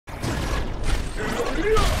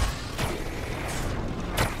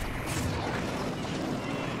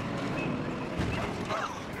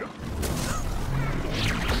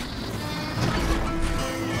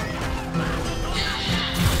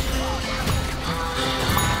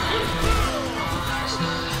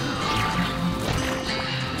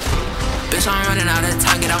Bitch, I'm running out of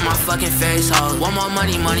time, get out my fucking face, ho. Want more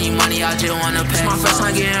money, money, money, I just wanna pay. It's my first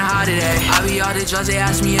time getting high today. I be all the drugs, they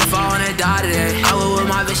ask me if I wanna die today. I was with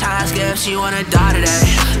my bitch, I ask her if she wanna die today.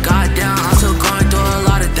 Goddamn, I'm still going through a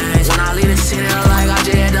lot of things. When I leave the city, like I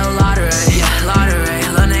just hit the lottery. Yeah, lottery,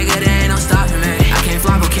 little nigga, there ain't no stopping me. I can't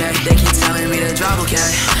flop, okay, they keep telling me to drop, okay.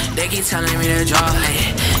 They keep telling me to drop,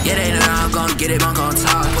 ayy. Yeah, they know I'm gon' get it, I'm gon'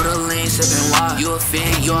 talk. Put a lean, sippin' wild. You a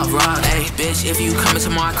fiend, you a rock, ayy. Bitch, if you come into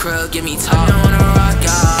my crib, give me talk. I don't wanna rock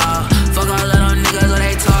out. Fuck all little niggas, what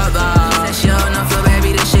they talk about. That shit enough for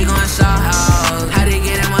baby, this shit going south. How they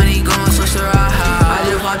getting money, gon' switch the route. I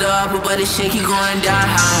just popped the upper, but this shit keep going down.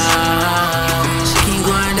 She keep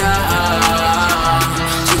going down.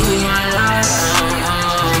 She keep going down.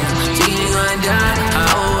 She keep going down.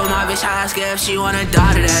 I ask her if she wanna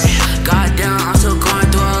die today. Goddamn, I'm still going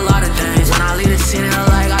through a lot of things. When I leave the city,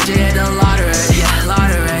 like I just hit the lottery. Yeah,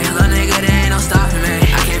 lottery, little nigga, there ain't no stopping me.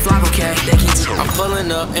 I can't flop, okay, they keep I'm pulling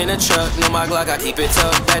up in a truck, know my Glock, I keep it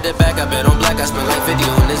tough. Back to back, I bet on black, I spend like 50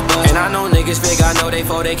 on this bus. And I know niggas fake, I know they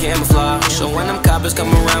for they camouflage. So when them coppers come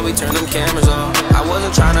around, we turn them cameras off. I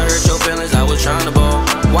wasn't trying to hurt your feelings, I was trying to ball.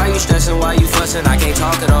 Why you stressing, why you fussing, I can't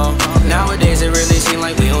talk at all. Nowadays it really seem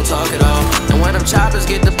like we don't talk at all. And when them choppers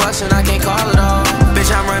get the bustin', I can't call it all. Bitch,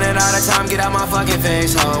 I'm running out of time, get out my fucking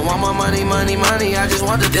face, ho. Want more money, money, money, I just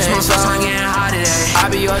want the this things, my first time getting high today. I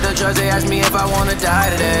be on the drugs, they ask me if I wanna die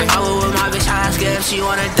today. I was with my bitch, I ask her if she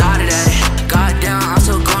wanna die today. Goddamn, I'm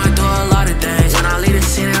still going through a lot of things. When I leave the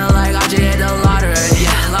city, like I just hit the lottery.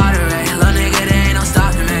 Yeah, lottery, little nigga, there ain't no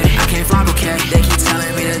stopping me. I can't flop, okay, they keep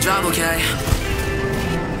telling me to drop, okay.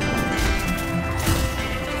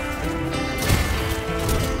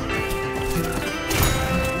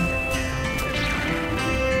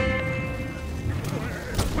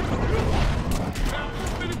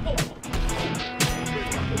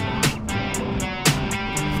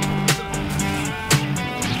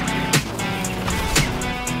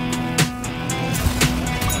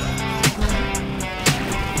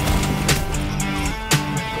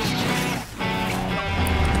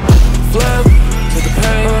 Flip to the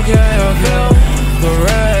pain, okay, the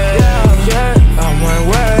red, yeah, I went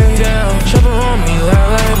way down. Shopping on me like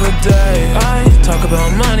Labor Day. I talk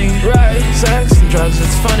about money, right? Sex and drugs,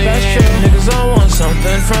 it's funny. That's true. Niggas all want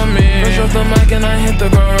something from me. Push off the mic and I hit the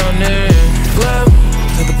ground running. Flip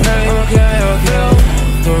to the pain, okay,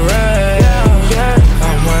 the red, yeah,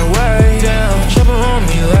 I went way down. Shopping on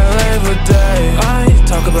me like Labor Day. I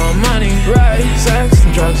talk about money, right? Sex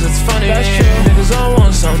and drugs, it's funny. That's true. Niggas all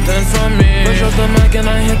want something from me. Push off the mic and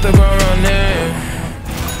I hit the ground running.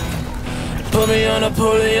 Put me on a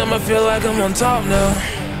podium, I feel like I'm on top now.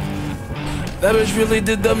 That bitch really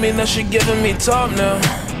did that mean that she giving me top now.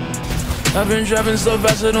 I've been driving so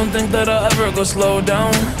fast, I don't think that I'll ever go slow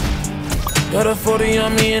down. Got a 40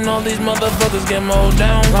 on me and all these motherfuckers get mowed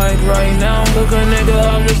down. Like right now, look a nigga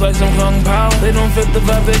up just like some Kung Pao. They don't fit the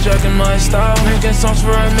vibe, they jacking my style. Making songs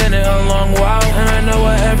for a minute, a long while. And I know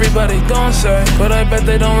what everybody gon' say, but I bet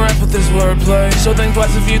they don't rap with this wordplay. So think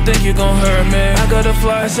twice if you think you gon' hurt me. I gotta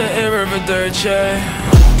fly, it's an irreverdice.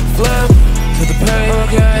 Flip to the pain,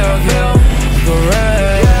 okay, the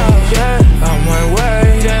red, yeah, I went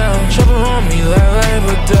way down. Shopping on me like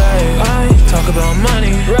Labor Day. I talk about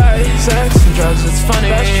money, right? Sex and drugs, it's funny.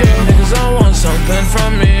 That's true. Niggas all want something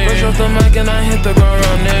from me. Push off the mic and I hit the ground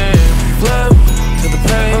running. Flip to the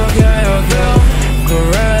pain, okay, the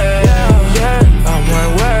red, yeah, I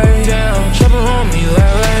went way down. Shopping on me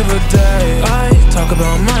like Labor Day. I talk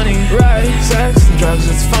about money, right? Sex and drugs,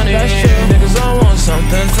 it's funny. That's true. Niggas all want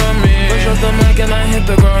something from me. Push off the mic and I hit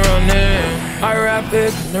the ground running. I rap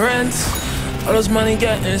ignorance. All this money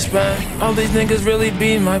getting spent. All these niggas really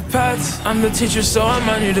be my pets. I'm the teacher, so I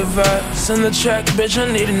might need a vet. Send the check, bitch, I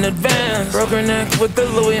need an advance. Broke her neck with the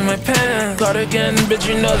Louis in my pants. Cardigan, bitch,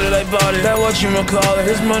 you know that I bought it. That what you call it,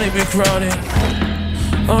 this money be crowded.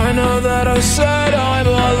 I know that I said I'm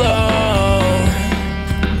alone,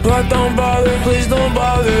 but don't bother, please don't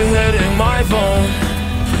bother hitting my phone.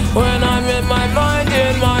 When I'm in my mind,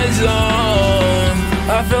 in my zone,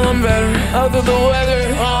 I feelin' better, out of the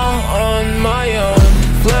weather, on my own.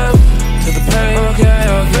 Flip to the pain, okay,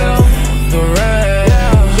 the red,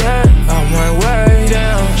 yeah, I went way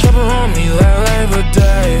down. Shopping on me like Labor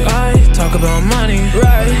Day. I talk about money,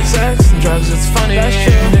 right? Sex and drugs, it's funny. That's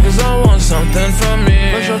true. Niggas all want something from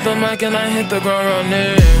me. Push off the mic and I hit the ground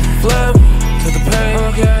running. Flip